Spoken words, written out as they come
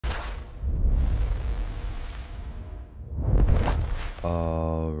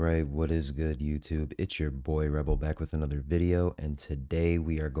Alright, what is good, YouTube? It's your boy Rebel back with another video, and today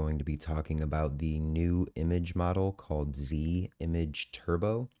we are going to be talking about the new image model called Z Image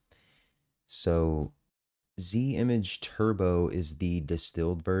Turbo. So, Z Image Turbo is the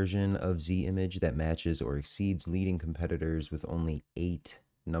distilled version of Z Image that matches or exceeds leading competitors with only 8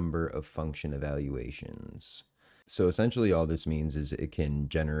 number of function evaluations. So essentially all this means is it can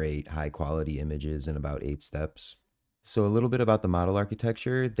generate high quality images in about 8 steps. So a little bit about the model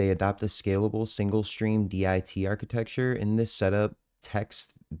architecture. They adopt a scalable single stream DIT architecture. In this setup,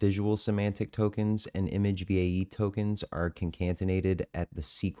 text, visual semantic tokens, and image VAE tokens are concatenated at the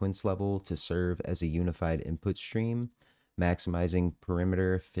sequence level to serve as a unified input stream, maximizing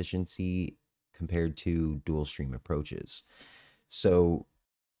perimeter efficiency compared to dual stream approaches. So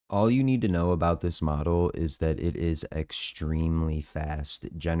all you need to know about this model is that it is extremely fast,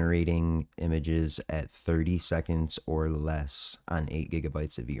 generating images at 30 seconds or less on 8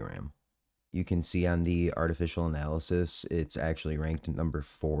 gigabytes of VRAM. You can see on the artificial analysis, it's actually ranked number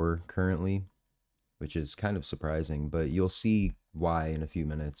 4 currently, which is kind of surprising, but you'll see why in a few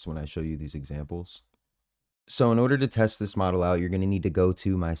minutes when I show you these examples. So in order to test this model out, you're going to need to go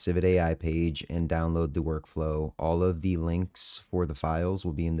to my Civet AI page and download the workflow. All of the links for the files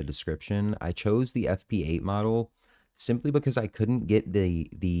will be in the description. I chose the FP8 model simply because I couldn't get the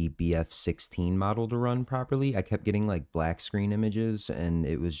BF16 model to run properly. I kept getting like black screen images and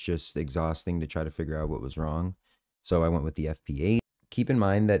it was just exhausting to try to figure out what was wrong. So I went with the FP8. Keep in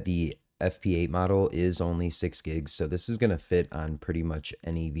mind that the FP8 model is only 6 gigs, so this is going to fit on pretty much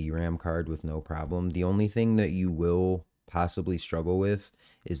any VRAM card with no problem. The only thing that you will possibly struggle with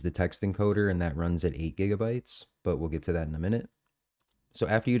is the text encoder, and that runs at 8 gigabytes, but we'll get to that in a minute. So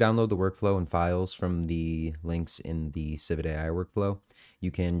after you download the workflow and files from the links in the Civet AI workflow,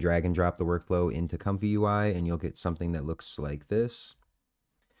 you can drag and drop the workflow into COMFYUI, and you'll get something that looks like this.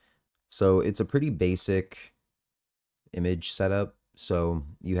 So it's a pretty basic image setup. So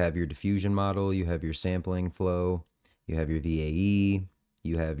you have your diffusion model, you have your sampling flow, you have your VAE,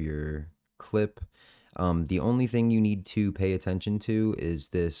 you have your clip. The only thing you need to pay attention to is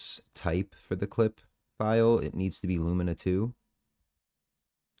this type for the clip file. It needs to be Lumina 2.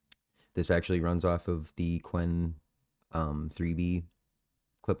 This actually runs off of the Quen 3B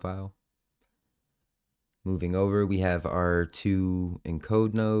clip file. Moving over, we have our 2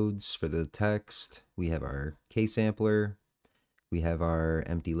 encode nodes for the text. We have our K-sampler. We have our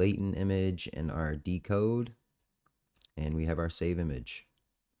empty latent image and our decode, and we have our save image.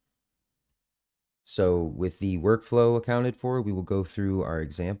 So with the workflow accounted for, we will go through our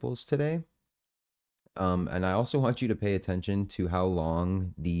examples today. And I also want you to pay attention to how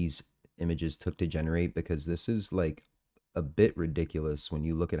long these images took to generate, because this is like a bit ridiculous when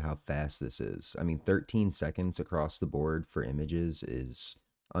you look at how fast this is. I mean, 13 seconds across the board for images is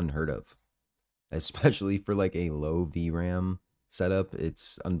unheard of, especially for like a low VRAM setup.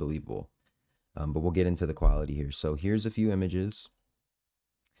 It's unbelievable. But we'll get into the quality here. So here's a few images.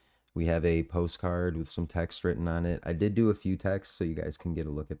 We have a postcard with some text written on it. I did do a few texts so you guys can get a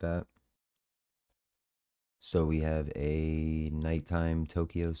look at that. So we have a nighttime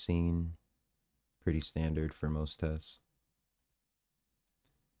Tokyo scene, pretty standard for most tests.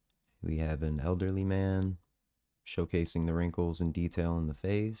 We have an elderly man showcasing the wrinkles and detail in the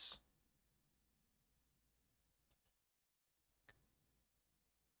face.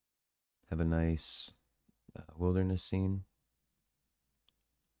 Have a nice wilderness scene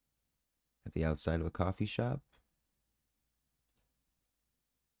at the outside of a coffee shop.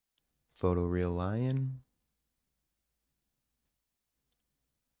 Photoreal lion.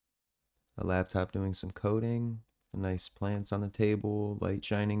 A laptop doing some coding. Nice plants on the table, light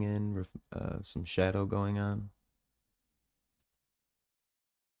shining in, some shadow going on.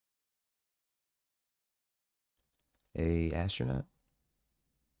 A astronaut.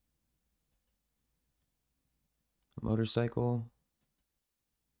 A motorcycle.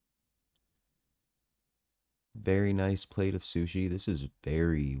 Very nice plate of sushi. This is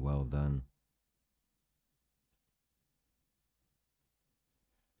very well done.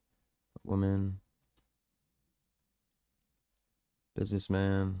 A woman.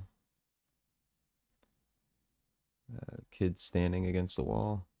 Businessman. Kid standing against the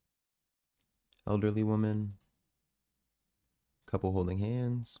wall. Elderly woman. Couple holding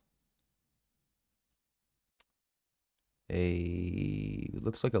hands.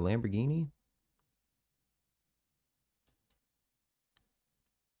 Looks like a Lamborghini.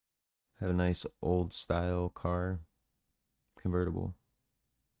 Have a nice old style car, convertible.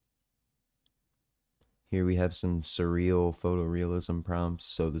 Here we have some surreal photorealism prompts.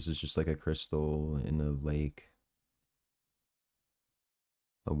 So this is just like a crystal in a lake.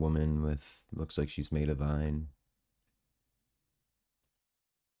 A woman with, looks like she's made of vine.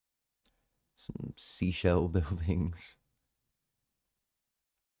 Some seashell buildings.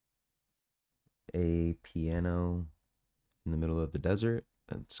 A piano in the middle of the desert.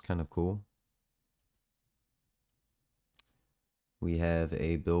 That's kind of cool. We have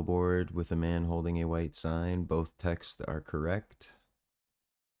a billboard with a man holding a white sign. Both texts are correct.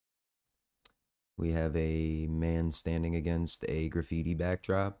 We have a man standing against a graffiti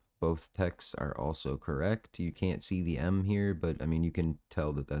backdrop. Both texts are also correct. You can't see the M here, but I mean, you can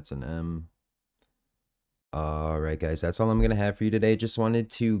tell that that's an M. All right, guys, that's all I'm going to have for you today. Just wanted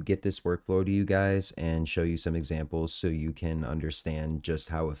to get this workflow to you guys and show you some examples so you can understand just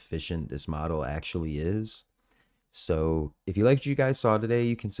how efficient this model actually is. So if you liked what you guys saw today,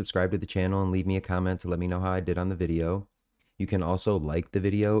 you can subscribe to the channel and leave me a comment to let me know how I did on the video. You can also like the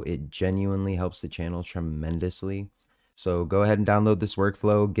video. It genuinely helps the channel tremendously. So go ahead and download this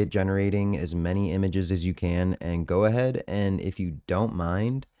workflow, get generating as many images as you can, and go ahead and, if you don't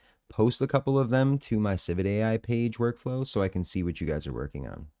mind, post a couple of them to my Civet AI page workflow so I can see what you guys are working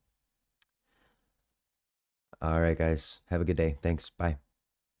on. All right, guys. Have a good day. Thanks. Bye.